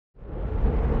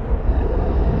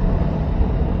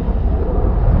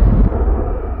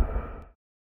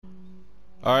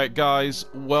Alright guys,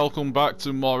 welcome back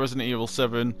to more Resident Evil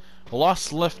 7.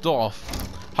 Last left off,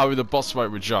 having the boss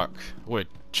fight with Jack. Wait,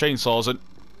 chainsaws it.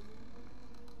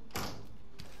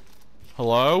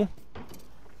 Hello?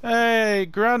 Hey,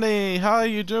 Granny, how are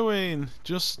you doing?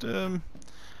 Just, how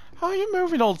are you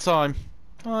moving all the time?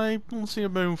 I don't see you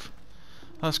move.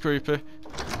 That's creepy.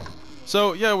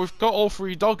 So, yeah, we've got all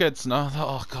three dog heads now.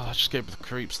 Oh god, I just gave me the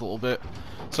creeps a little bit.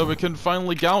 So we can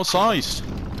finally get outside.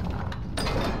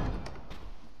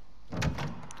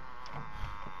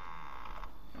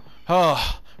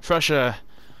 Ah, fresh air.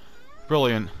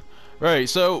 Brilliant. Right,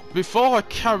 so before I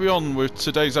carry on with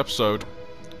today's episode,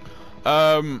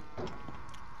 I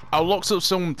looked up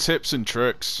some tips and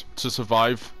tricks to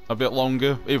survive a bit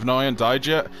longer, even though I ain't died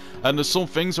yet. And there's some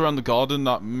things around the garden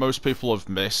that most people have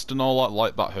missed and all that,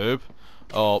 like that herb,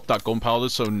 or that gunpowder,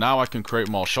 so now I can create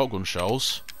more shotgun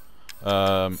shells.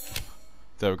 There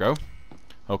we go.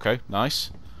 Okay,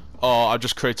 nice. Oh, I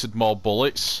just created more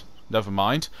bullets. Never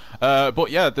mind.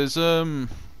 But yeah, there's like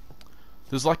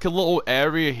a little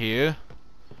area here.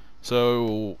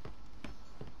 So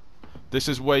this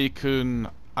is where you can,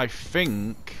 I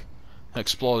think,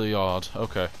 explore the yard.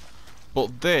 Okay.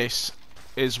 But this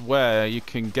is where you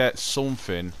can get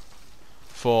something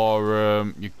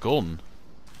for your gun.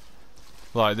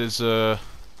 Like there's a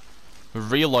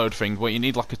reload thing where you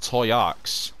need like a toy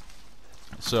axe.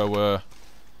 So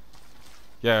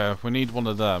yeah, we need one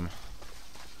of them.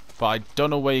 But I don't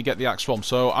know where you get the axe from,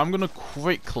 so I'm gonna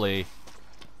quickly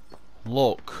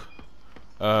look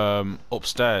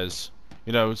upstairs,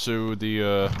 you know, to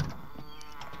the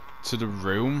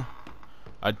room.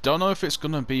 I don't know if it's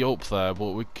gonna be up there,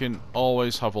 but we can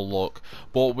always have a look.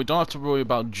 But we don't have to worry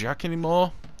about Jack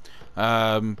anymore,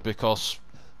 because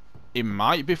he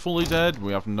might be fully dead.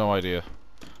 We have no idea.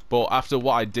 But after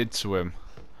what I did to him,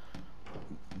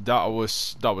 that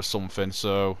was something.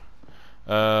 So,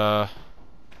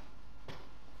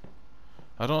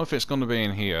 I don't know if it's going to be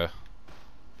in here.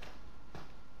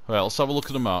 Well, let's have a look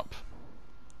at the map.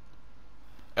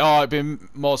 Oh, it'd be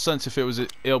more sense if it was.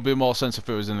 It'll be more sense if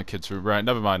it was in the kids' room. Right,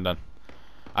 never mind then.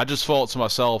 I just thought to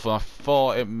myself, and I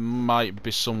thought it might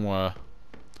be somewhere.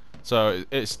 So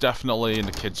it's definitely in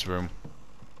the kids' room.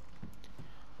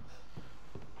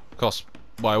 Of course,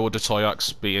 why would the toy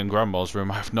axe be in Grandma's room?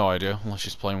 I have no idea, unless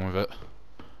she's playing with it.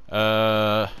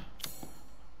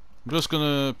 I'm just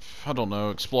gonna, I don't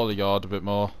know, explore the yard a bit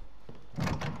more.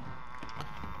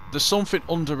 There's something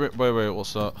under it. Wait,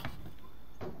 what's that?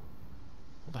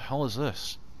 What the hell is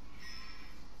this?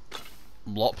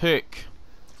 Lockpick.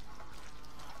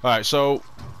 Alright, so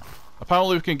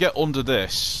apparently we can get under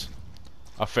this.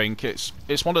 I think it's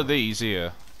one of these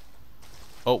here.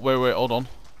 Oh, wait, hold on.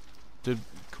 Could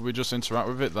we just interact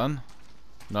with it then?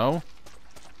 No?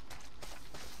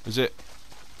 Is it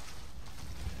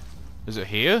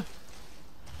here?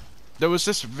 There was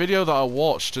this video that I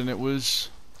watched and it was...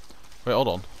 Wait, hold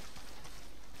on.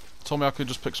 Told me I could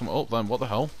just pick something up then. What the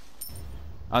hell?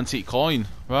 Antique coin.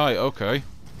 Right, okay.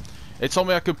 It told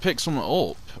me I could pick something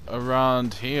up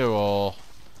around here, or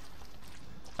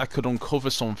I could uncover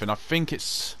something. I think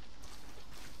it's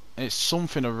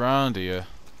something around here.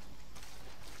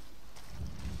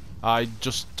 I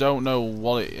just don't know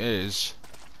what it is.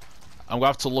 I'm gonna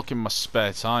have to look in my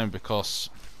spare time because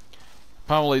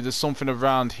apparently there's something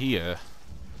around here.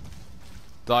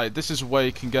 Like, this is where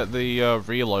you can get the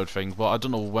reload thing, but I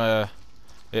don't know where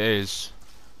it is.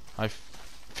 I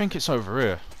think it's over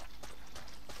here.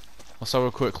 Let's have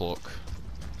a quick look.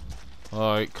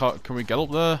 Like, can we get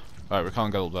up there? Right, we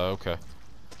can't get up there, okay.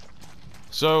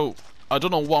 So, I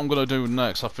don't know what I'm gonna do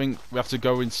next. I think we have to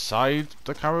go inside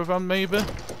the caravan, maybe?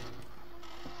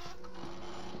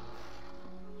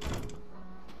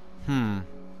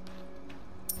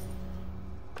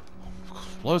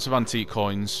 Loads of antique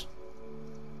coins.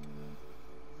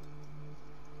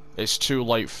 It's too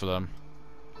late for them.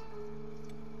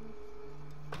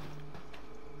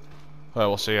 Well,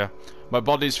 we'll see ya. My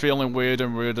body's feeling weird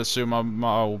and weird. Soon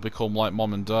I will become like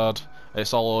Mom and Dad.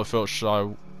 It's all her fault.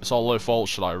 It's all her fault.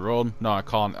 Should I run? No, I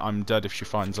can't. I'm dead if she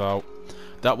finds out.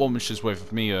 That woman she's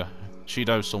with, Mia. She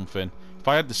knows something. If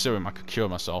I had the serum, I could cure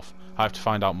myself. I have to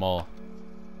find out more.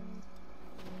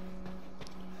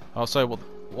 I'll say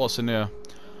what's in here.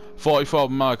 44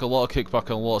 mark, a lot of kickback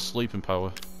and a lot of sleeping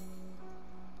power.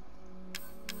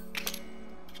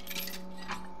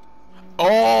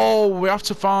 Oh, we have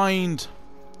to find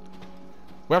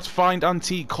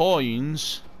antique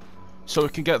coins so we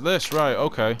can get this. Right,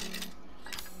 okay.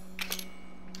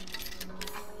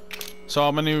 So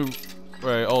how many...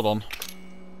 Wait, hold on.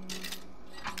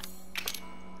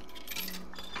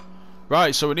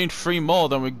 Right, so we need 3 more,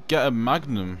 then we get a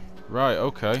magnum. Right,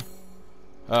 okay.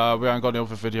 We haven't got any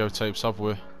other videotapes, have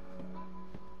we?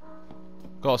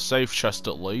 Got a safe chest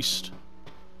at least.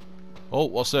 Oh,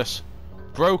 what's this?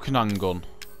 Broken handgun.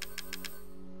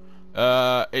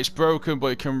 It's broken, but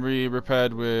it can be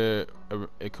repaired with.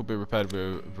 It could be repaired with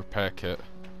a repair kit.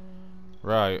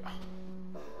 Right.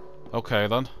 Okay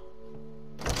then.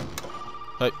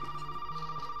 Hey.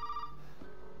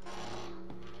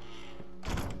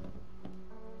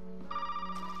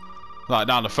 Right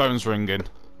now the phone's ringing.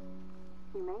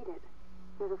 You made it.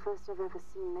 You're the first I've ever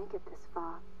seen make it this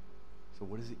far. So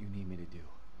what is it you need me to do?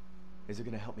 Is it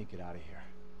gonna help me get out of here?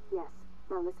 Yes.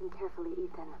 Now listen carefully,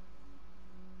 Ethan.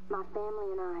 My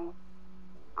family and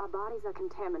our bodies are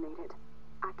contaminated.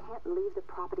 I can't leave the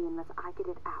property unless I get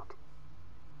it out.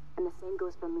 And the same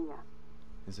goes for Mia.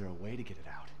 Is there a way to get it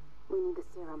out? We need the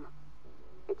serum.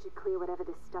 It should clear whatever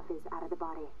this stuff is out of the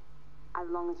body. As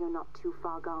long as you're not too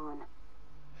far gone.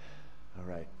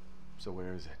 Alright, so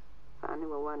where is it? If I knew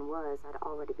where one was, I'd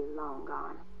already be long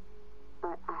gone.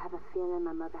 But I have a feeling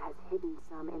my mother has hidden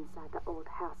some inside the old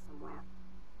house somewhere.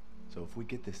 So if we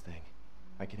get this thing,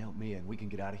 I can help Mia and we can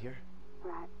get out of here?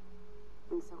 Right.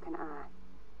 And so can I.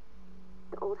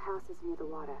 The old house is near the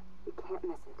water. You can't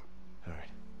miss it. Alright.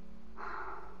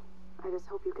 I just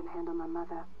hope you can handle my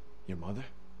mother. Your mother?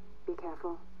 Be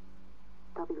careful.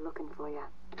 They'll be looking for you.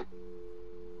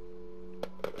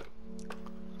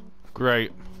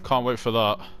 Great. Can't wait for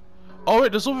that. Oh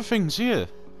wait, there's other things here.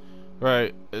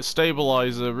 Right.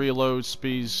 Stabilizer, reload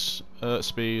speed,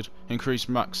 increase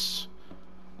max.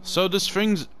 So there's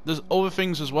other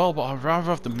things as well, but I'd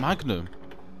rather have the Magnum.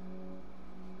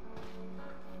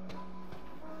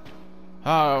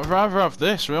 I'd rather have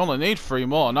this. We only need 3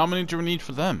 more. And how many do we need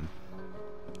for them?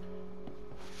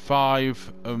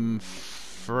 5 and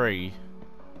 3.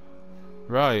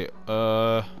 Right.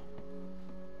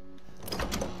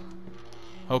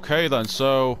 Okay then.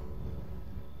 So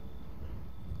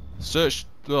search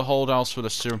the hold house for the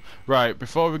serum. Right.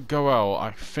 Before we go out,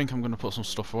 I think I'm gonna put some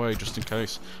stuff away just in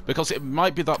case, because it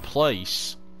might be that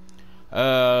place.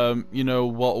 You know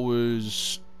what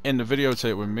was in the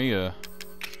videotape with Mia.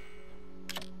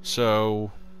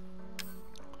 So,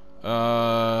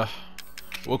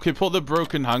 we can put the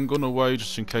broken handgun away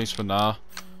just in case for now.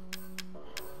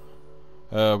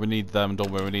 We need them,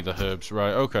 don't we? We need the herbs.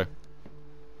 Right, okay.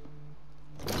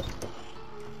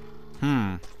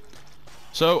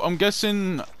 So, I'm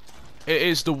guessing it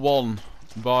is the one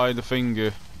by the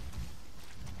finger.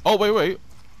 Oh, wait.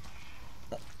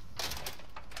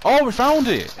 Oh, we found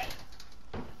it!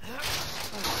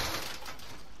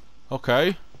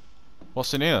 Okay.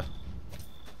 What's in here?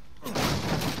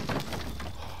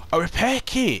 A repair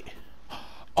kit!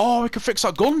 Oh, we can fix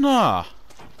that gun now!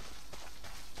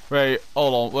 Right,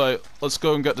 hold on, wait, let's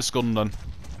go and get this gun then.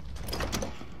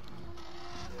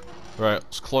 Right,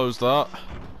 let's close that.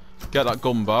 Get that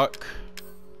gun back.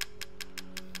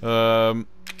 Right,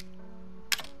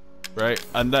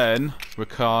 and then we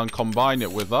can combine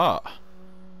it with that.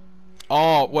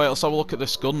 Oh, wait, let's have a look at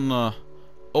this gun now.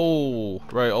 Oh,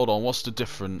 right, hold on, what's the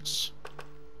difference?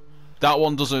 That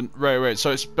one doesn't... Right,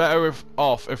 so it's better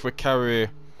off if we carry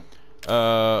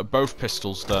both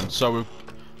pistols then. So,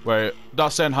 wait,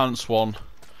 that's the enhanced one.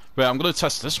 Wait, I'm going to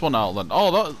test this one out then.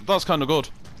 Oh, that's kind of good.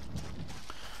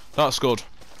 That's good.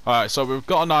 Alright, so we've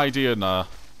got an idea now.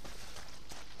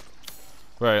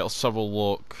 Right, let's have a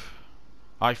look.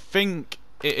 I think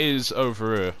it is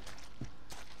over here.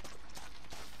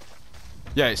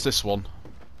 Yeah, it's this one.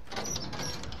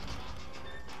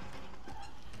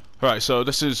 Right, so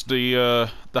this is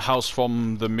the house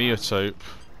from the Mia tape.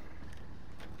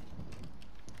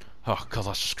 Oh god,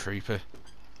 that's just creepy.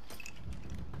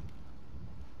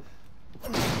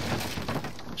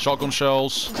 Shotgun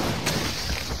shells.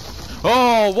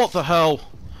 Oh, what the hell?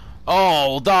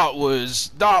 Oh, that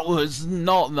was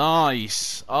not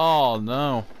nice. Oh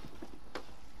no.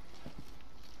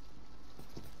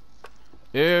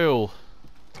 Ew.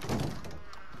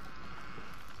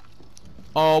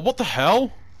 Oh, what the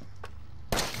hell?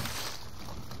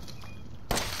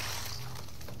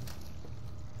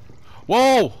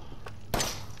 Whoa!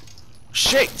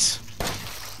 Shit!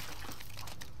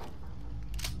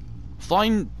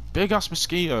 Flying big ass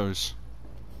mosquitoes.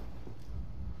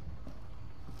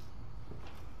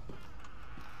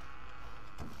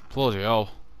 Bloody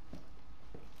hell.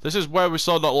 This is where we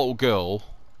saw that little girl.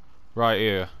 Right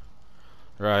here.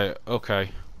 Right,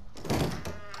 okay.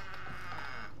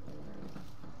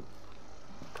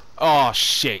 Oh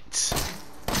shit.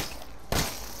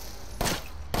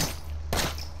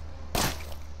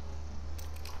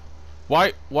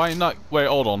 Why not? Wait,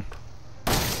 hold on.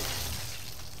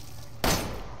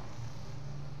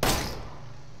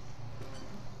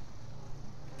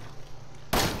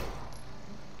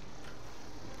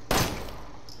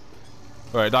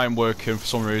 Right, that ain't working for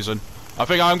some reason. I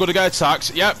think I'm gonna get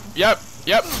attacked. Yep.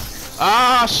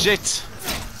 Ah, shit.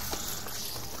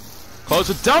 Close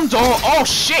the damn door. Oh,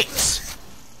 shit.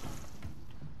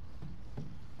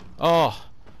 Oh.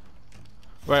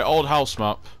 Right, old house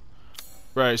map.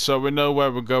 Right, so we know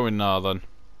where we're going now then.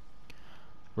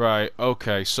 Right,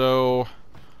 okay, so...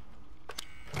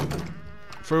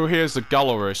 through here's the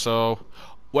gallery, so...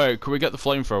 wait, can we get the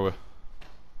flamethrower?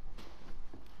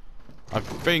 I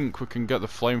think we can get the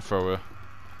flamethrower.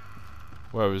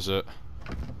 Where is it?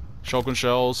 Shotgun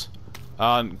shells.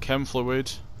 And chem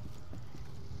fluid.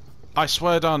 I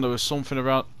swear down there was something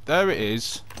around... there it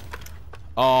is.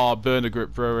 Oh, burner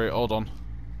grip brewery, hold on.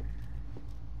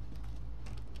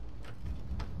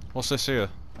 What's this here?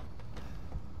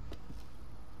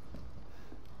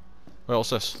 Wait,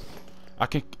 what's this? I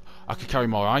can carry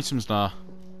more items now.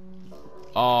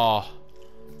 Oh,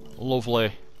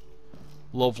 lovely.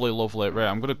 Lovely. Right,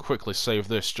 I'm gonna quickly save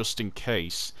this just in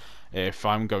case if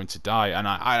I'm going to die, and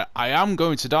I am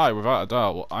going to die without a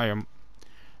doubt. I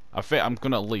think I'm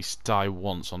gonna at least die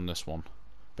once on this one,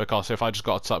 because if I just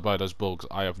got attacked by those bugs,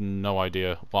 I have no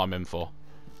idea what I'm in for.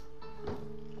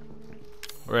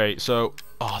 Right, so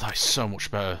oh, that is so much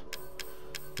better.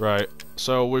 Right,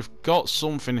 so we've got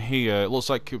something here. It looks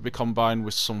like it could be combined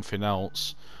with something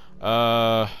else.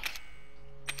 Can't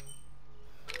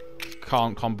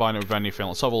combine it with anything.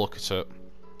 Let's have a look at it.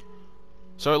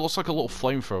 So it looks like a little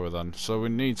flamethrower then. So we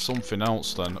need something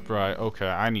else then. Right, okay,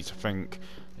 I need to think.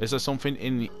 Is there something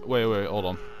in... wait, hold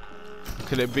on.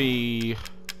 Could it be...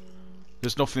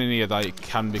 there's nothing in here that it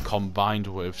can be combined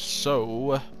with,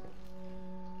 so...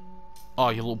 oh,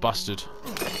 you little bastard.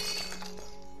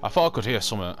 I thought I could hear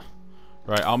something.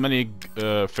 Right, how many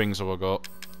things have I got?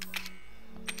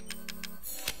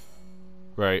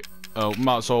 Right. Oh,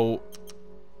 might as well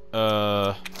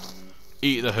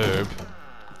eat the herb.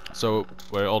 So,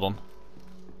 wait, hold on.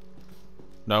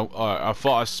 No, alright, I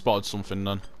thought I spotted something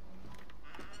then.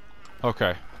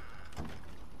 Okay.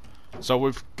 So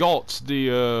we've got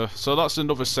the, so that's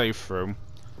another safe room.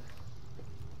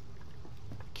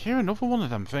 Here, another one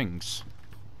of them things.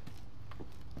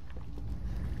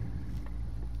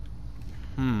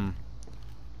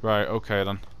 Right, okay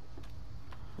then.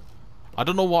 I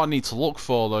don't know what I need to look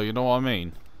for though, you know what I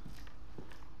mean?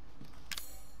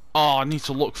 Oh, I need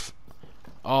to look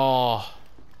oh.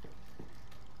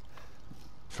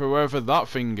 For wherever that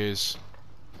thing is.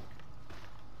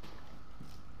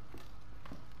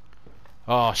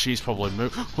 Oh, she's probably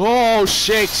moved. Oh,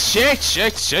 shit.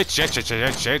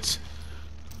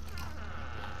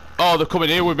 Oh, they're coming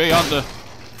here with me, aren't they?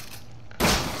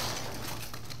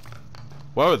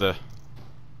 Where are they?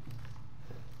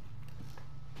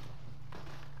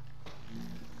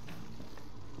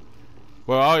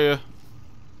 Where are you?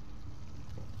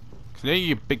 Can I hear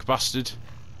you, big bastard?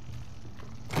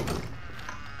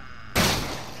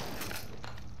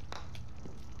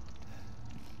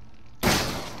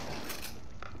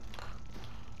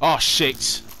 Oh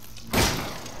shit!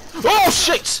 Oh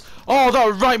shit! Oh, that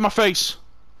was right in my face!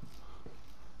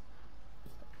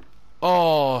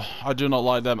 Oh, I do not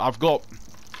like them. I've got...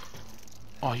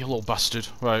 oh, you little bastard.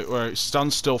 Right,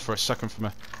 stand still for a second for me.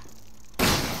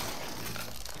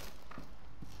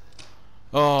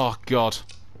 Oh, God.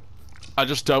 I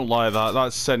just don't like that.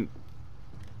 That sent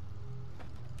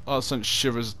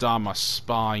shivers down my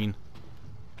spine.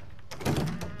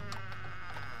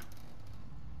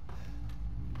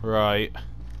 Right.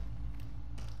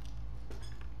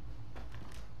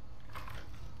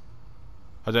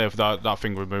 I don't know if that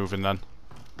thing was moving then.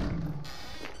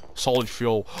 Solid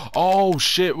fuel. Oh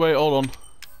shit, wait, hold on.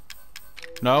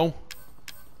 No?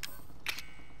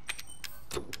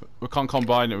 We can't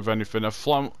combine it with anything.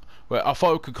 Wait, I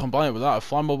thought we could combine it with that. A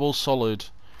flammable solid.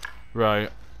 Right.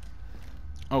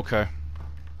 Okay.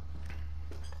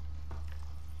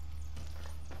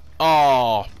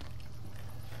 Oh.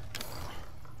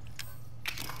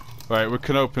 Right, we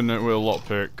can open it with a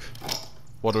lockpick.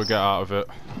 What do we get out of it?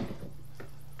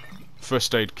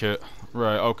 First aid kit.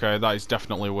 Right, okay, that is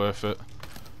definitely worth it.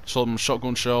 Some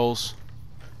shotgun shells.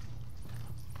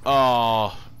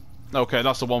 Oh. Okay,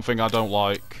 that's the one thing I don't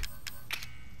like.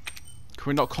 Can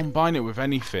we not combine it with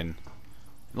anything?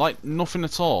 Like, nothing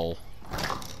at all?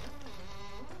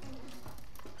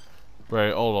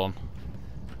 Right, hold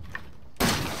on.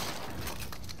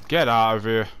 Get out of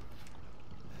here.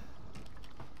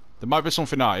 There might be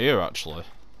something out here, actually.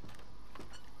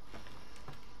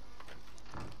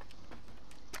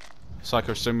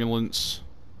 Psychostimulants.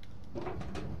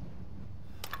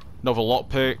 Another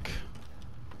lockpick.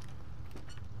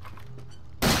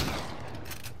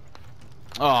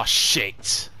 Oh,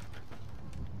 shit.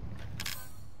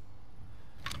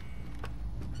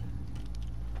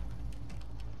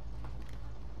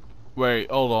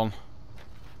 Wait, hold on.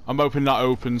 I'm hoping that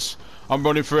opens. I'm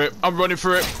running for it. I'm running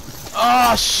for it.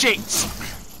 Ah, shit!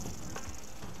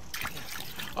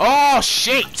 Oh,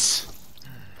 shit!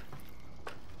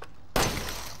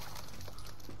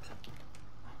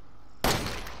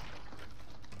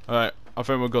 Alright, I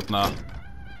think we're good now.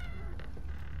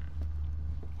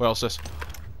 What else is this?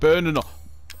 Burning up.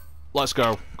 Let's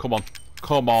go. Come on.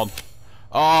 Come on.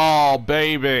 Oh,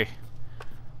 baby.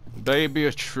 Baby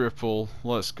a triple.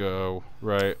 Let's go.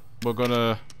 Right. We're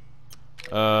gonna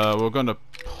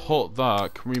put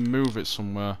that. Can we move it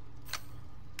somewhere?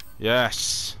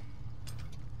 Yes.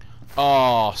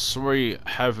 Oh, sweet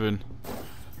heaven.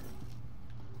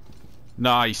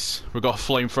 Nice. We got a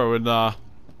flamethrower in there.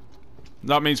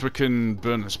 That means we can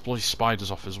burn these bloody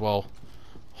spiders off as well.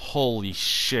 Holy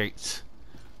shit.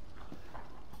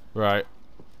 Right.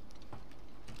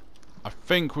 I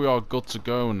think we are good to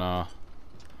go now.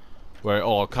 Wait,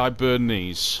 oh, can I burn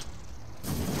these?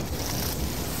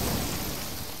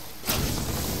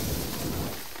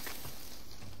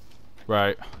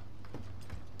 Right.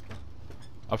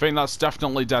 I think that's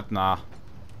definitely dead now.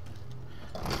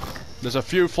 There's a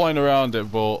few flying around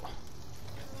it, but...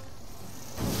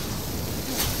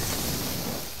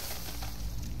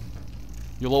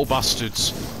 You little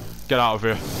bastards. Get out of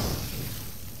here.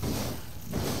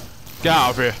 Get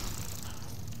out of here.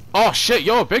 Oh shit,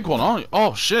 you're a big one, aren't you?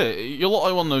 Oh shit, you look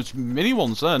like one of those mini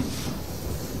ones then.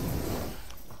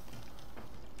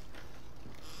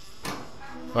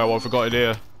 Right, what have we got in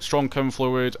here? Strong chem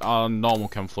fluid and normal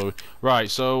chem fluid. Right,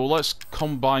 so let's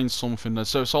combine something then.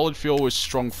 So solid fuel with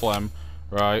strong phlegm.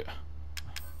 Right.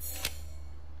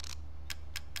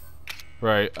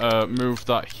 Right, move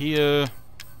that here.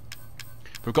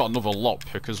 We've got another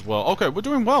lockpick as well. Okay, we're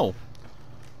doing well.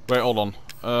 Wait, hold on.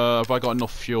 Have I got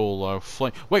enough fuel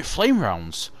though? Wait, flame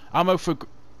rounds. Ammo for.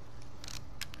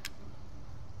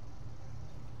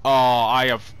 Oh,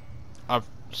 I've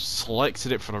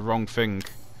selected it for the wrong thing.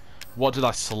 What did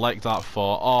I select that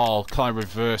for? Oh, can I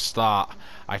reverse that?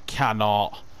 I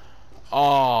cannot.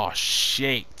 Oh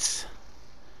shit.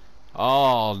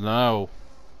 Oh no.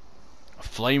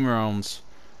 Flame rounds.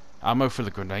 Ammo for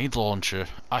the grenade launcher.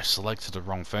 I selected the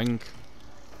wrong thing.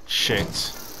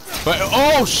 Shit. But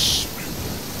oh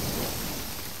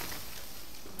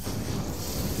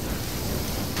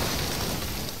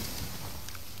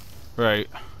Right.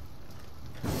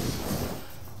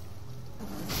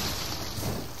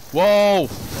 Whoa!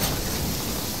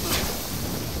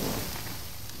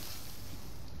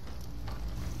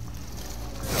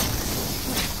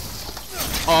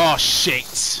 Oh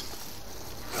shit!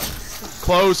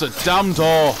 Close the damn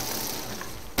door!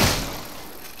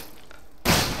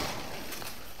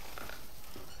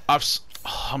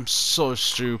 I'm so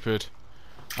stupid.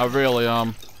 I really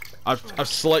am. I've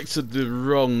selected the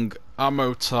wrong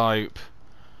ammo type.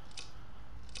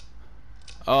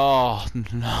 Oh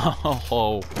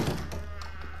no!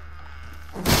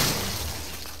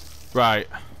 Right.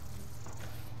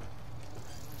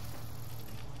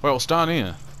 Well, what's down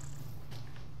here?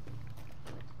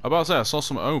 About that, I saw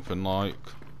something open, like...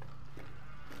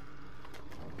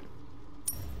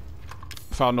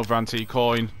 Found another antique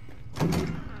coin.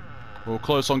 We're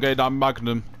close on getting that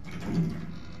magnum.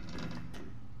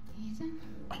 Ethan?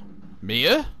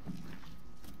 Mia?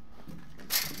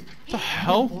 The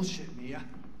hell? Bullshit, Mia.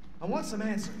 I want some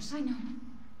answers.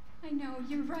 I know,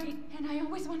 you're right, and I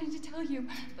always wanted to tell you,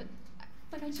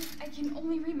 but I can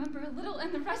only remember a little,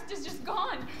 and the rest is just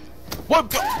gone. What?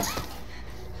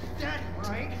 Daddy,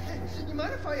 right? You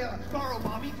mind if I borrow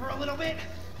Mommy for a little bit?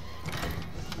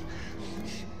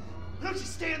 Don't you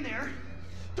stand there.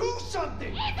 Do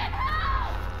something! Ethan,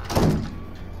 help!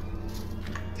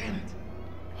 Damn it.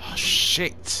 Oh,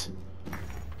 shit.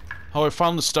 Oh, I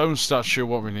found the stone statue,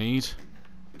 what we need.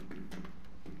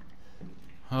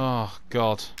 Oh,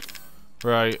 God.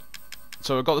 Right.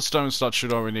 So we've got the stone statue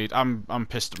that we need. I'm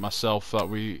pissed at myself that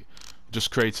we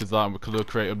just created that and we could have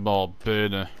created more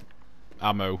burner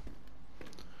ammo.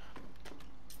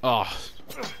 Oh.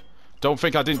 Don't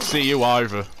think I didn't see you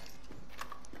either.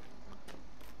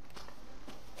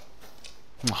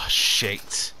 Oh,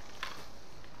 shit.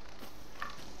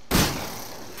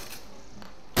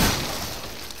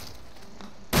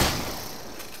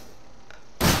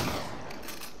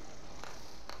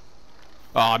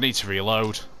 Oh, I need to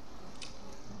reload.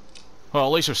 Well,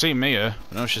 at least we've seen Mia.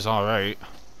 I know she's alright.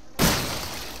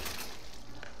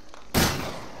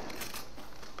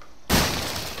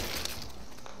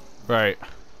 Right.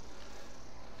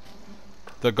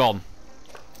 They're gone.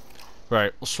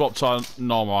 Right, we'll swap to our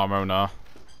normal ammo now.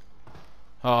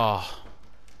 Oh.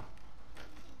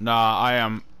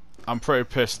 Nah, I'm pretty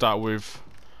pissed that we've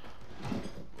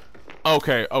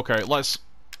Okay, okay, let's...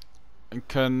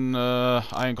 Can,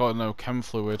 I ain't got no chem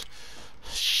fluid.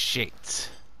 Shit.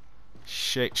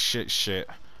 Shit, shit, shit.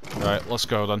 Right, let's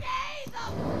go then.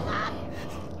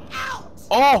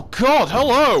 Oh god,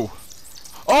 hello!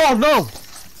 Oh no!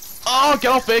 Oh,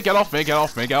 get off me, get off me, get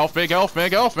off me, get off me, get off me,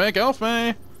 get off me, get off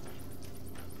me!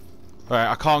 Right,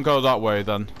 I can't go that way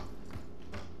then.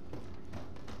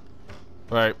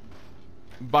 Right.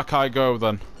 Back I go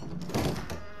then.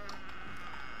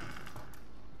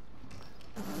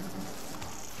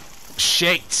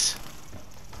 Shit!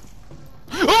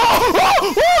 Oh!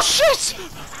 Oh! Oh! Shit!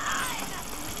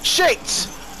 Shit!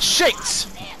 Shit!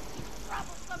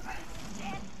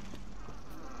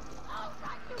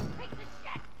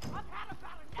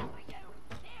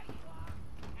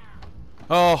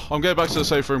 Oh, I'm getting back to the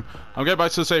safe room. I'm getting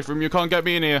back to the safe room. You can't get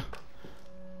me in here.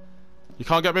 You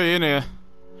can't get me in here.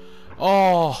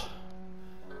 Oh.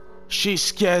 She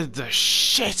scared the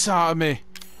shit out of me.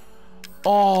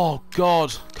 Oh,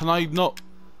 God. Can I not...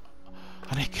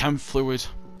 I need chem fluid.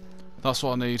 That's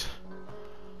what I need.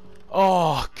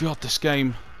 Oh, God, this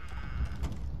game.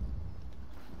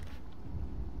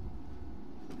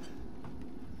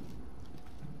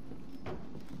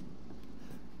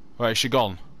 Right, is she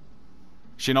gone?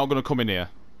 She not gonna come in here?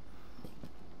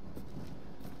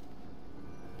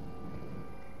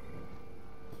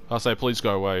 I'll say, please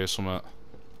go away or something.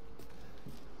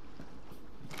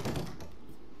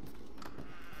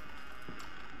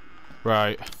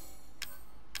 Right.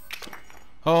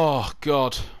 Oh,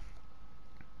 God.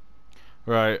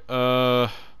 Right,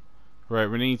 right,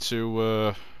 we need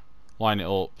to, line it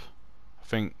up. I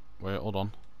think, wait, hold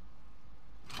on.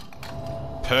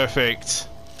 Perfect!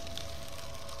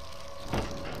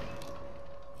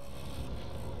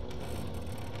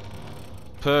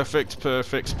 Perfect,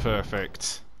 perfect,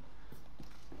 perfect.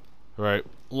 Right,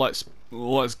 let's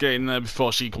get in there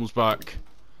before she comes back.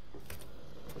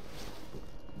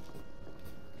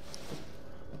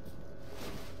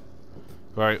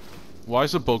 Right, why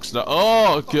is the bug stuck?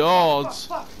 Oh god!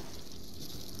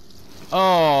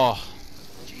 Oh!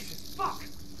 Jesus, fuck!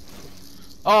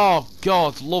 Oh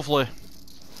god, lovely.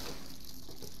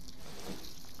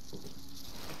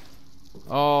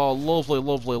 Oh, lovely,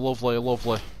 lovely, lovely,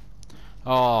 lovely.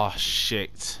 Oh,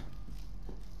 shit.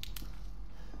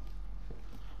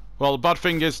 Well, the bad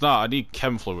thing is that I need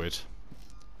chem fluid.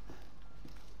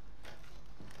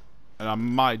 And I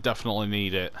might definitely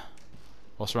need it.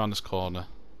 What's around this corner?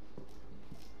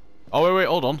 Oh, wait, wait,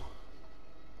 hold on.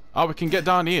 Oh, we can get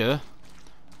down here.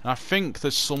 And I think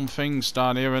there's some things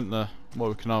down here, isn't there? What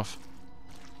we can have.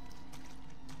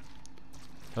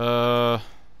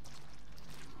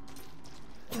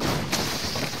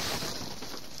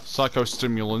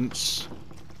 Psychostimulants.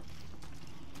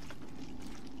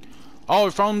 Oh,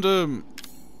 we found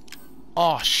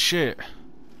oh shit.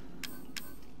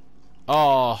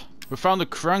 Oh, we found a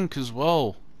crank as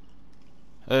well.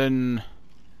 And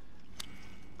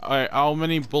alright, how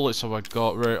many bullets have I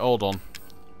got? Right, hold on.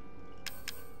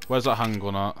 Where's that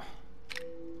handgun at?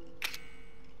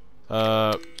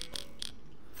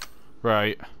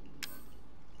 Right.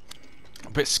 A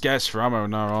bit scarce for ammo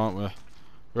now, aren't we?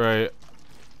 Right.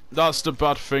 That's the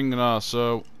bad thing now,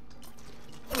 so...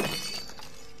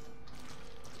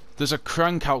 There's a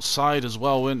crank outside as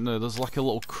well, isn't there? There's like a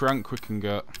little crank we can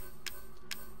get.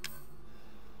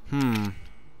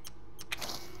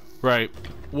 Right.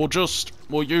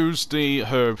 We'll use the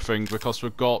herb thing because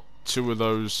we've got 2 of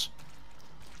those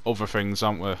other things,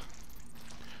 haven't we?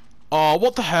 Oh,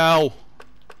 what the hell?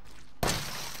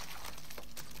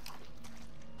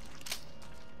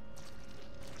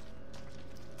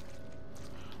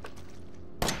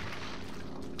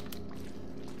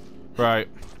 Right.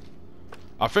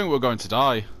 I think we're going to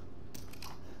die.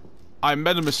 I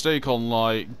made a mistake on,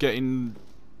 like,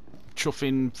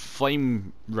 chuffing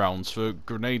flame rounds for a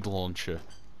grenade launcher.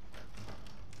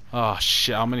 Ah,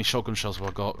 shit, how many shotgun shells have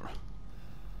I got?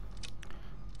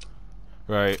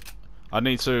 Right. I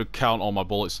need to count all my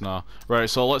bullets now. Right,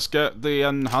 so let's get the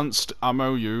enhanced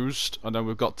ammo used, and then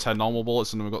we've got 10 normal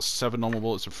bullets, and then we've got 7 normal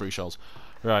bullets and 3 shells.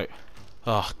 Right.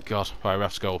 Oh, God. Right, we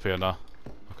have to go up here now.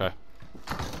 Okay.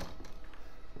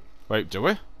 Wait, do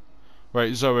we?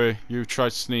 Wait, Zoe, you tried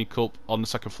to sneak up on the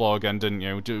 2nd floor again, didn't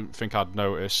you? Didn't think I'd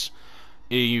notice.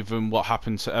 Even what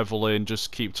happened to Evelyn,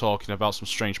 just keep talking about some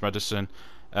strange medicine.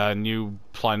 And you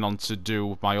plan on to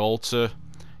do my altar.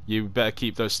 You better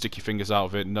keep those sticky fingers out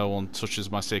of it. No one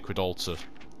touches my sacred altar.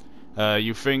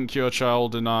 You think your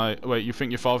child and I... Wait, you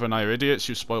think your father and I are idiots?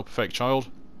 You spoiled perfect child?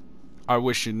 I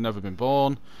wish you'd never been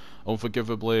born.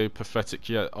 Unforgivably pathetic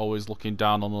yet always looking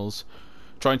down on us.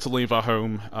 Trying to leave our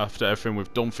home after everything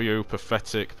we've done for you.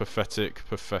 Pathetic, pathetic,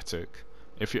 pathetic.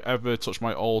 If you ever touch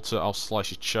my altar, I'll slice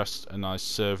your chest and I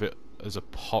serve it as a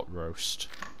pot roast.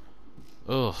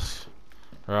 Ugh.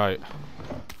 Right.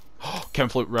 Chem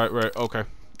flute, right, okay.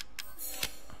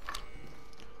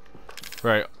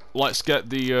 Right, let's get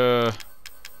the,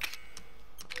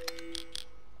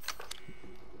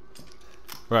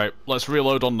 Right, let's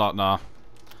reload on that now.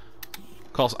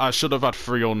 Of course, I should have had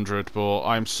 300, but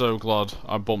I'm so glad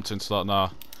I bumped into that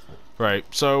now. Right,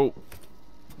 so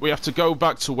we have to go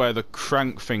back to where the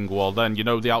crank thing was then, you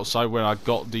know, the outside where I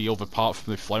got the other part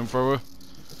from the flamethrower.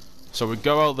 So we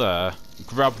go out there,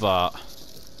 grab that,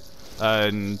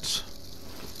 and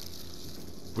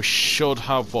we should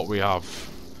have what we have.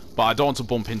 But I don't want to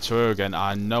bump into her again,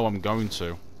 I know I'm going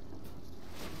to.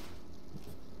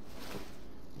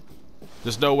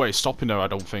 There's no way stopping her, I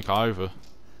don't think, either.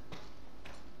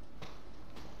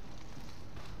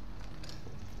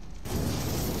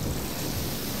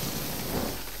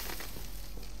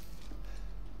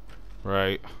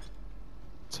 Right.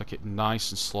 Take it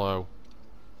nice and slow.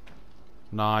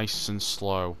 Nice and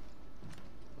slow.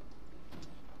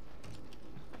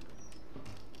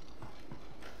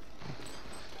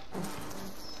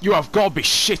 You have got to be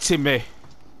shitting me!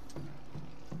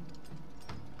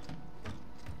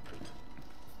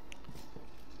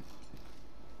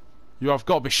 You have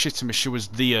got to be shitting me, she was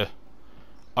there.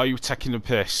 Are you taking the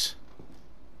piss?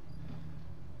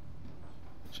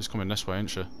 She's coming this way, isn't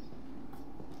she?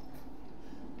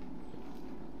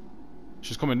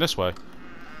 She's coming this way.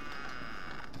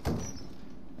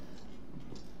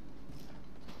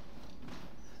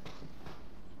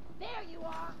 There you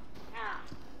are. Ah.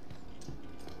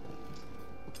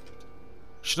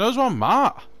 She knows where I'm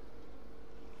at.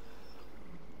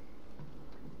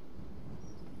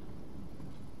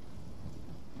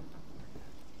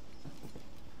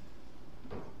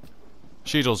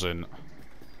 She doesn't.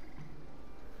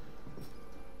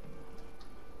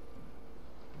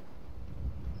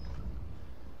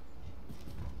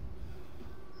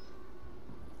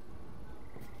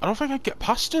 I don't think I can get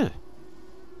past her.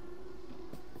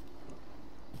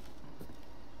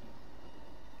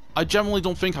 I generally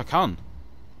don't think I can.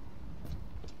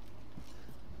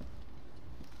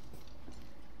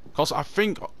 Because I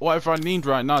think whatever I need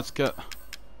right now to get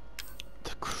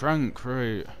the crank,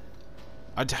 right,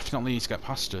 I definitely need to get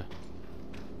past her.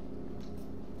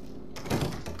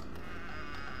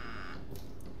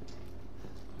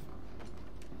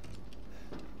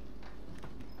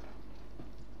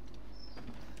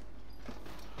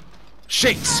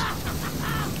 Shit!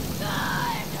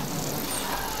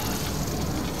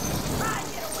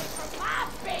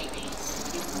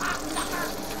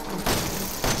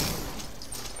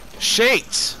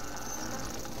 Shit!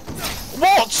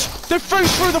 What? They flew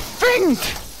through the thing!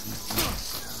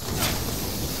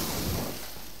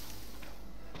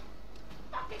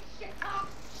 Fucking shit up!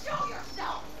 Show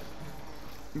yourself!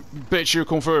 Bitch, you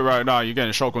come through right now, you're getting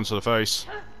a shotgun to the face.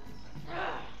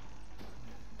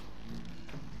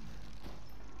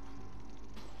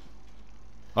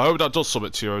 I hope that does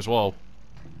something to you as well.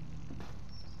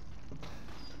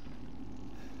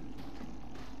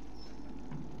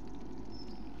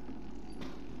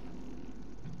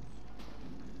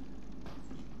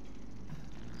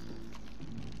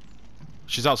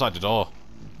 She's outside the door.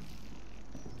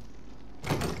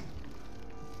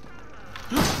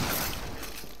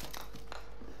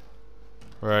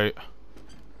 Right.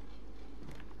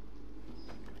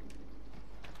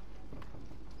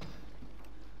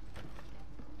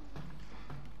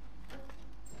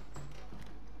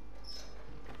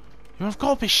 You've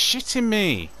got to be shitting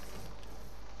me.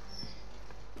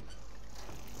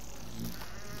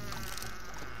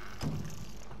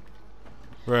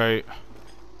 Right.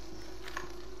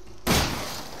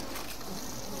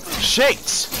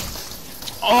 Shit!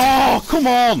 Oh, come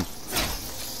on!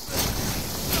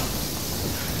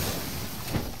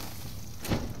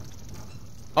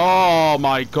 Oh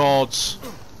my god.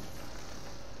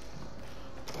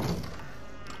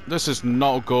 This is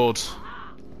not good.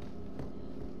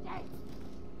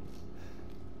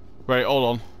 Wait,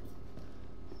 hold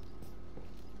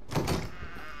on.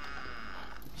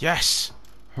 Yes!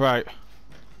 Right.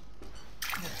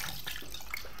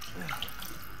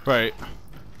 Right.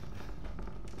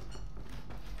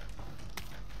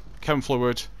 Chem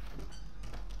fluid.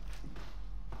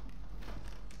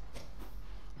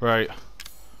 Right.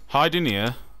 Hide in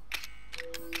here.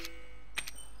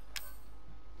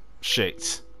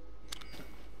 Shit.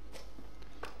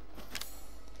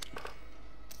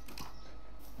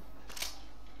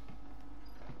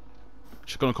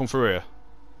 She's gonna come through here.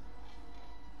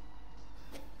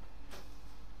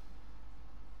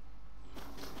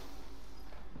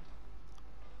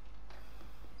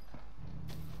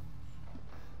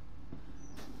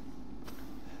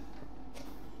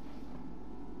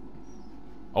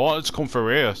 wanted to come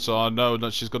through here, so I know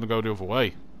that she's gonna go the other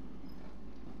way.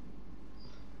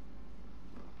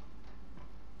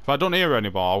 If I don't hear her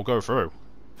anymore, I'll go through.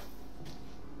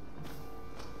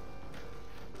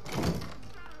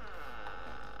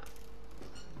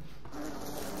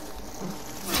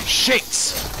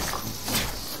 Shit!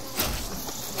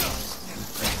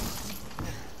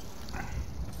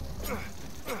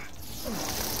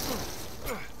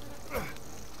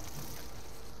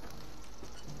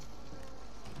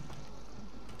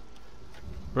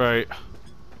 Right.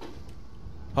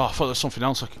 Oh, I thought there was something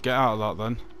else I could get out of that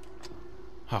then.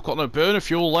 I've got no burner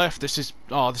fuel left. This is...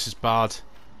 oh, this is bad.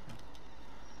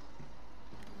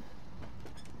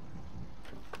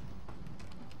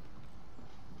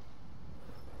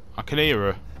 I can hear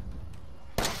her.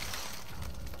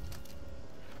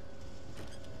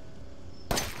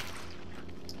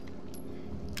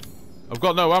 I've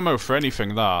got no ammo for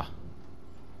anything there.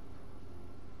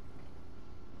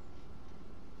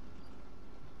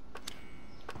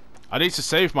 I need to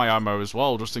save my ammo as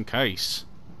well, just in case.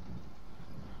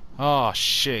 Oh,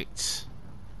 shit.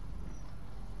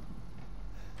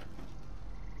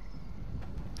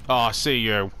 Oh, I see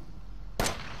you.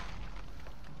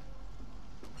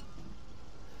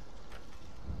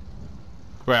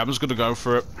 Right, I'm just gonna go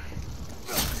for it.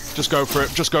 Just go for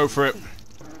it, just go for it.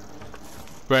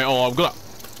 Right, oh, I'm gonna...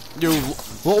 you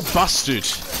little bastard.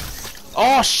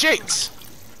 Oh, shit!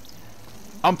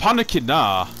 I'm panicking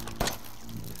now.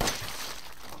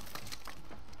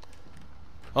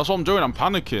 That's what I'm doing, I'm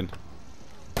panicking.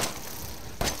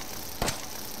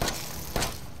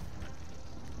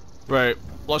 Right,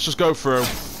 let's just go through.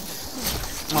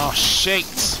 Oh, shit.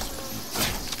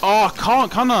 Oh, I can't,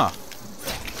 can I?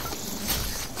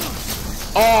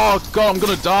 Oh, God, I'm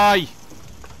gonna die.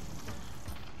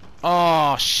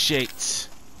 Oh, shit.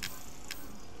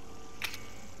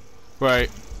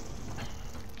 Right.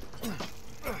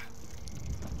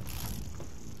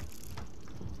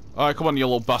 Alright, come on, you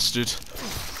little bastard.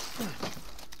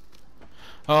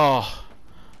 Oh,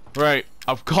 right.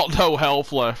 I've got no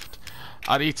health left.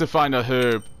 I need to find a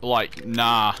herb. Like,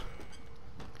 nah.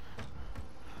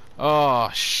 Oh,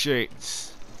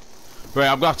 shit. Right,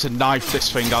 I'm gonna have to knife this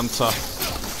thing, aren't I?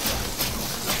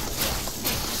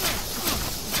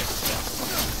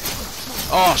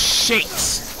 Oh, shit.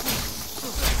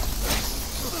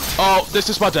 Oh, this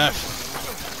is my death.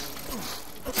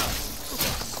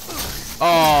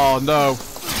 Oh, no.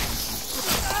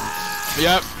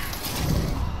 Yep.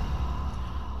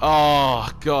 Oh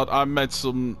God, I made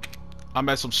some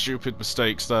stupid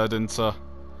mistakes there, didn't I?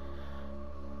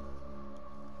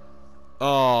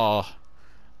 Oh,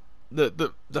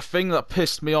 the thing that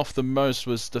pissed me off the most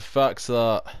was the fact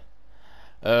that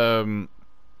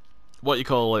what you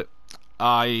call it,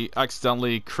 I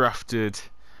accidentally crafted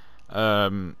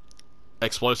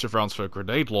explosive rounds for a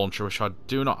grenade launcher, which I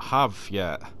do not have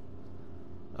yet.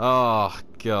 Oh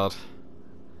God.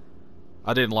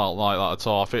 I didn't like that at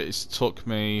all. It took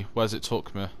me... where's it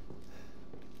took me?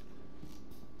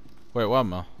 Wait, where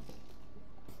am I?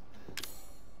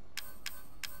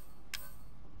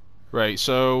 Right,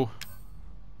 so...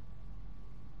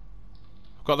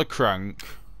 I've got the crank.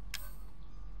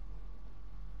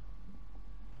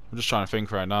 I'm just trying to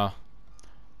think right now.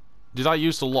 Did I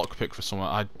use the lockpick for something?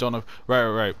 I don't know.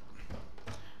 Right.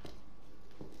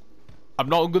 I'm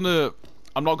not gonna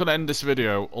end this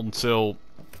video until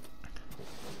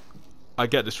I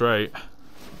get this right.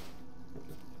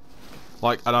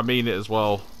 Like, and I mean it as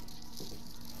well.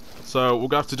 So we're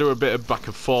gonna have to do a bit of back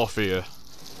and forth here.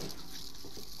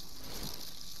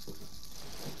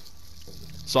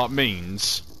 So that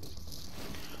means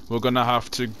we're gonna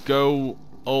have to go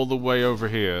all the way over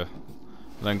here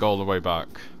and then go all the way back.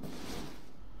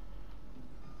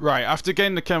 Right, after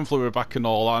getting the chem fluid back and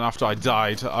all, and after I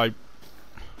died, I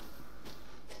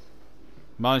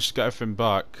managed to get everything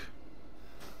back.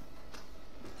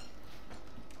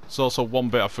 There's also one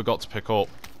bit I forgot to pick up.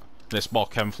 And it's more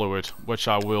chem fluid, which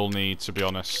I will need, to be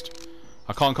honest.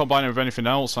 I can't combine it with anything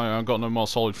else, I've got no more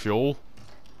solid fuel.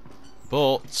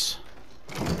 But...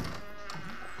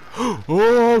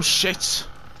 oh, shit!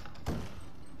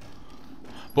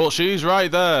 But she's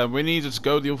right there, we needed to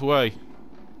go the other way.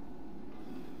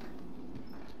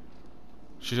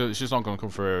 She's not going to come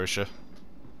through here, is she?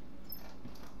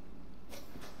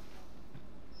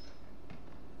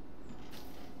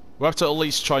 We have to at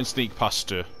least try and sneak past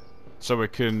her, so we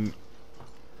can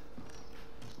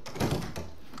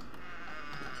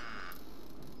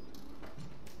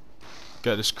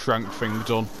get this crank thing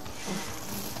done.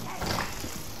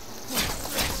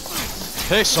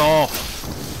 Piss off!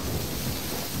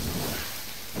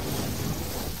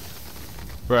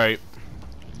 Right.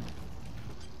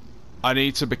 I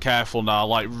need to be careful now,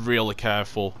 like really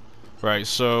careful. Right,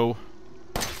 so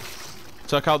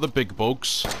take out the big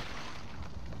bugs.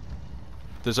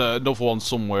 There's another one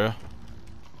somewhere.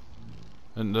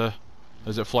 And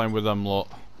is it flying with them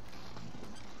lot?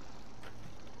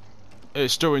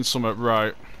 It's doing something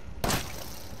right.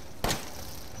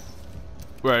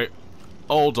 Right.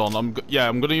 Hold on, I'm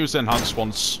gonna use the enhanced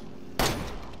ones.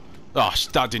 Oh,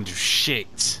 that didn't do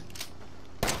shit.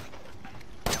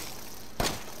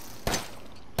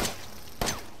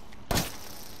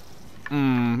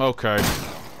 Okay.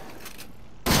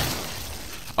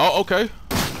 Oh, okay.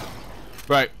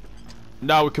 Right.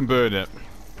 Now we can burn it.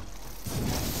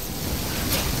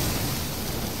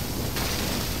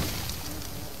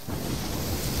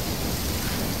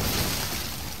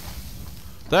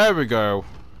 There we go.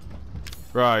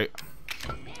 Right.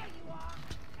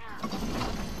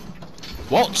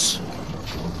 What?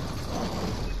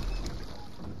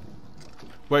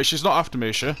 Wait, she's not after me,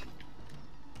 is she?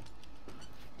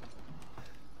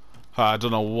 I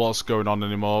don't know what's going on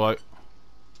anymore, like.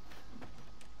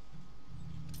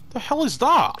 The hell is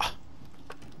that? Have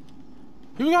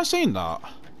you guys seen that?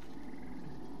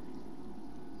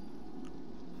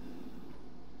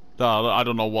 No, I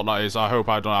don't know what that is. I hope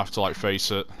I don't have to, like, face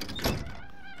it.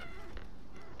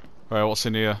 Right, what's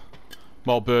in here?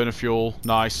 More burner fuel.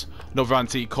 Nice. Another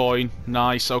antique coin.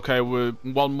 Nice. Okay, we're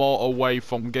one more away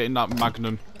from getting that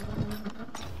magnum.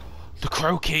 The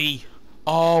crow key!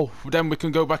 Oh, then we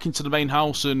can go back into the main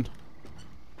house and...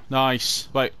 Nice.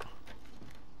 Wait.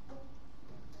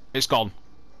 It's gone.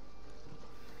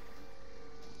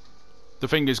 The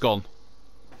thing is gone.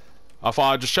 I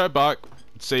thought I'd just check back,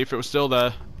 see if it was still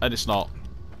there, and it's not.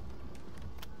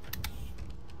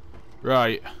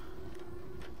 Right.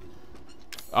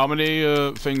 How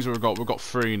many things have we got? We've got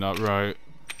 3 now, right.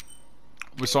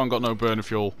 We still haven't got no burner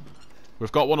fuel.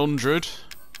 We've got 100.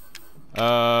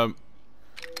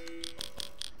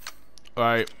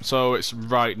 Right, so it's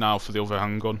right now for the other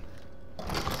handgun.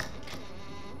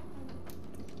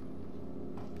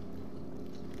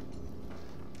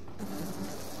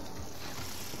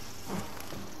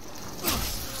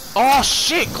 Oh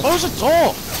shit! Close the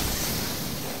door!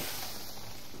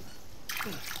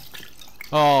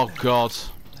 Oh god.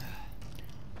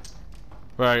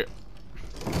 Right.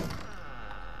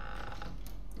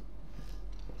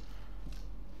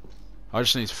 I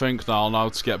just need to think now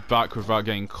to get back without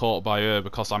getting caught by her,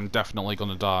 because I'm definitely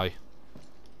gonna die.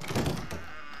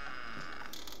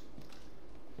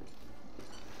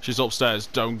 She's upstairs,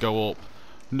 don't go up.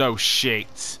 No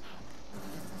shit.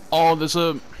 Oh, there's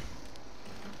a...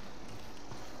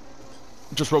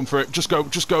 Just run for it, just go,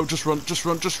 just run, just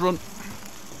run, just run.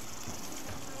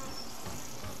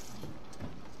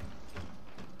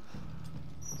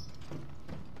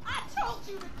 I told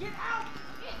you to get out.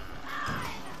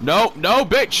 No, no,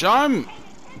 bitch, I'm...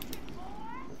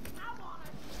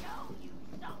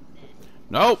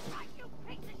 Nope.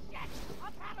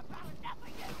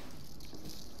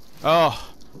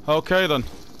 Oh, okay then.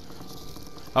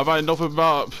 I've had enough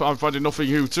of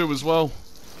you too as well.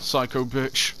 Psycho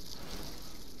bitch.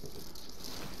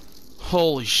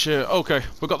 Holy shit. Okay,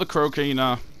 we got the crow key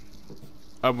now.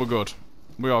 And we're good.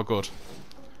 We are good.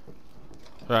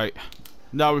 Right.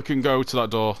 Now we can go to that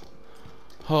door.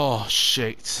 Oh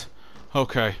shit.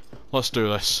 Okay, let's do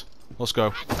this. Let's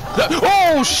go.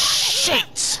 Oh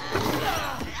shit!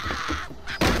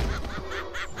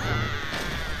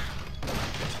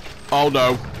 Oh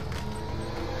no.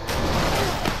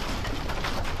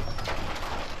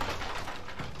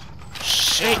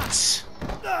 Shit!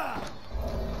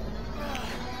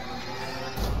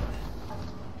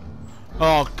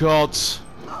 Oh god.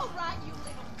 All right, you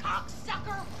little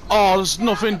cocksucker. Oh, there's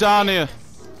nothing down here.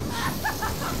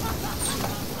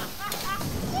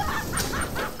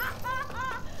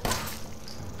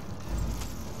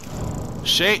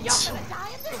 Shit. You're gonna die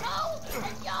in this hole,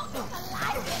 and you're gonna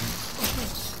like it.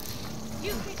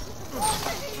 You bitches are born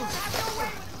in here and have your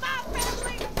way with my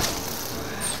family.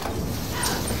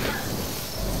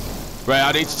 Right,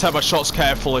 I need to take my shots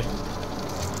carefully.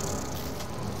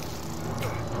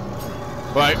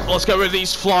 Right, let's get rid of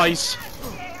these flies.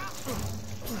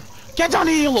 Get down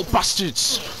here, you little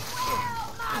bastards! Well,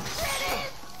 my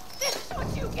pretties, this is what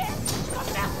you get for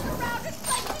messing around in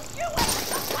places you ain't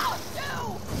supposed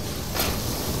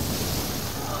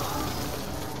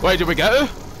to. Wait, did we get her?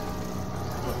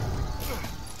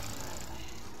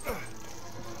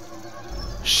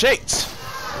 Shit!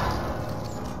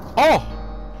 Oh!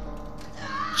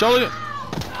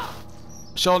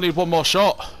 Shall need one more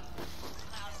shot.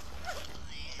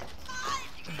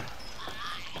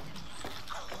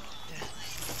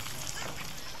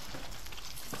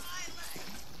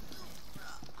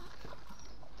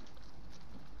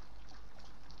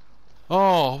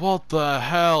 what the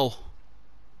hell?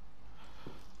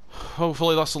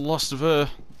 Hopefully that's the last of her.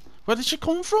 Where did she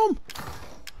come from?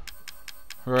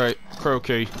 Right,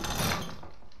 croaky.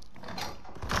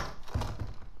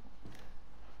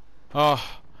 Oh,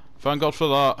 thank God for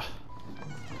that.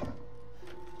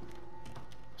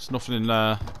 There's nothing in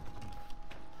there.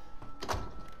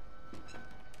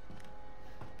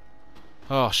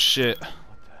 Oh shit.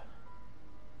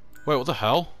 Wait, what the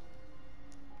hell?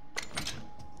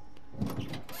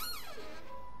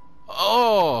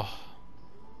 Oh!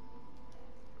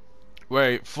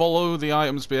 Wait, follow the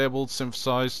items to be able to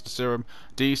synthesize the serum.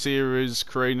 D series,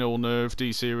 cranial nerve,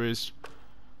 D series.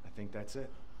 I think that's it.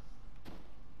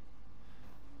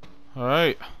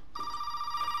 Alright.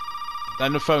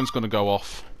 Then the phone's gonna go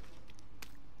off.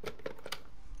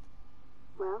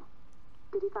 Well,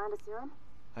 did you find a serum?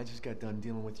 I just got done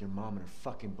dealing with your mom and her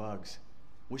fucking bugs.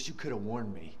 Wish you could have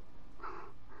warned me.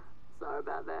 Sorry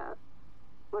about that.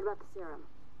 What about the serum?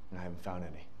 I haven't found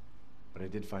any. But I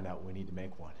did find out we need to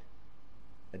make one.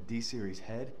 A D-series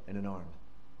head and an arm.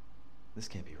 This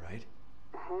can't be right.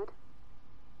 A head?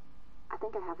 I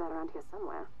think I have that around here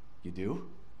somewhere. You do?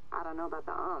 I don't know about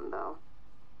the arm, though.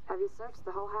 Have you searched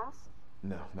the whole house?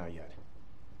 No, not yet.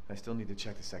 I still need to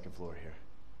check the second floor here.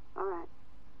 Alright.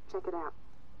 Check it out.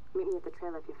 Meet me at the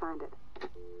trailer if you find it.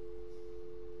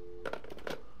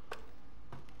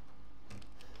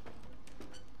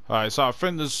 Alright, so I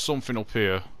think there's something up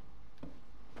here.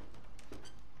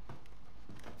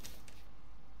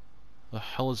 The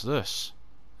hell is this?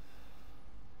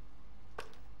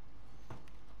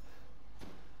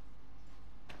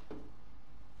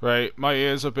 Right, my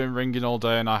ears have been ringing all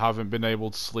day and I haven't been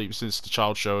able to sleep since the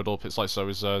child showed up. It's like so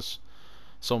is theirs.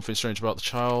 Something strange about the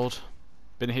child.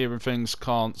 Been hearing things,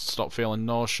 can't stop feeling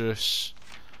nauseous.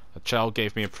 A child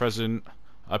gave me a present.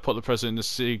 I put the present in the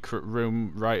secret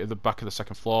room right at the back of the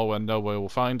second floor where nobody will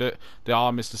find it. The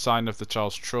arm is the sign of the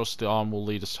child's trust. The arm will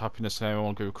lead us to happiness and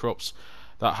anyone who corrupts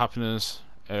that happiness,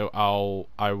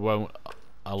 I won't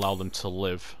allow them to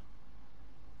live.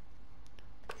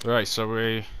 Right,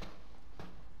 so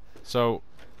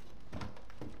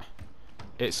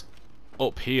it's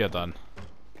up here then.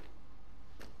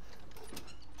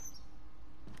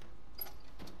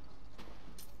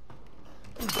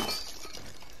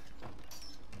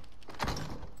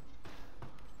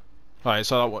 Right,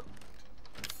 so that what?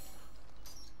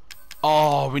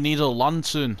 Oh, we need a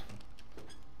lantern.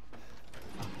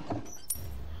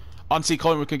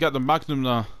 Anti-coin, we can get the Magnum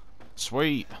now.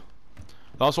 Sweet.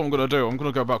 That's what I'm gonna do. I'm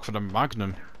gonna go back for the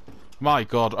Magnum. My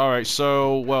God. All right.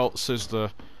 So, well, says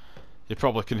the. You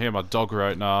probably can hear my dog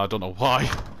right now. I don't know why.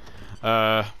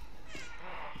 The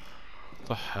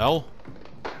hell?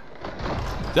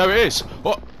 There it is.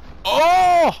 What?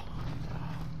 Oh!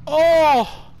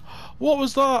 Oh! What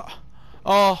was that?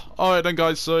 Oh, alright then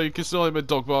guys, so you can still hear my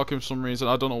dog barking for some reason.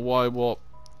 I don't know why, what.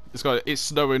 It's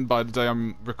snowing by the day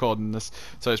I'm recording this,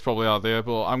 so it's probably out there,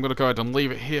 but I'm gonna go ahead and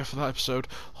leave it here for that episode.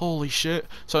 Holy shit.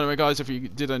 So anyway guys, if you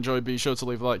did enjoy, be sure to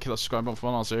leave a like, hit that subscribe button for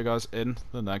more, and I'll see you guys in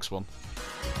the next one.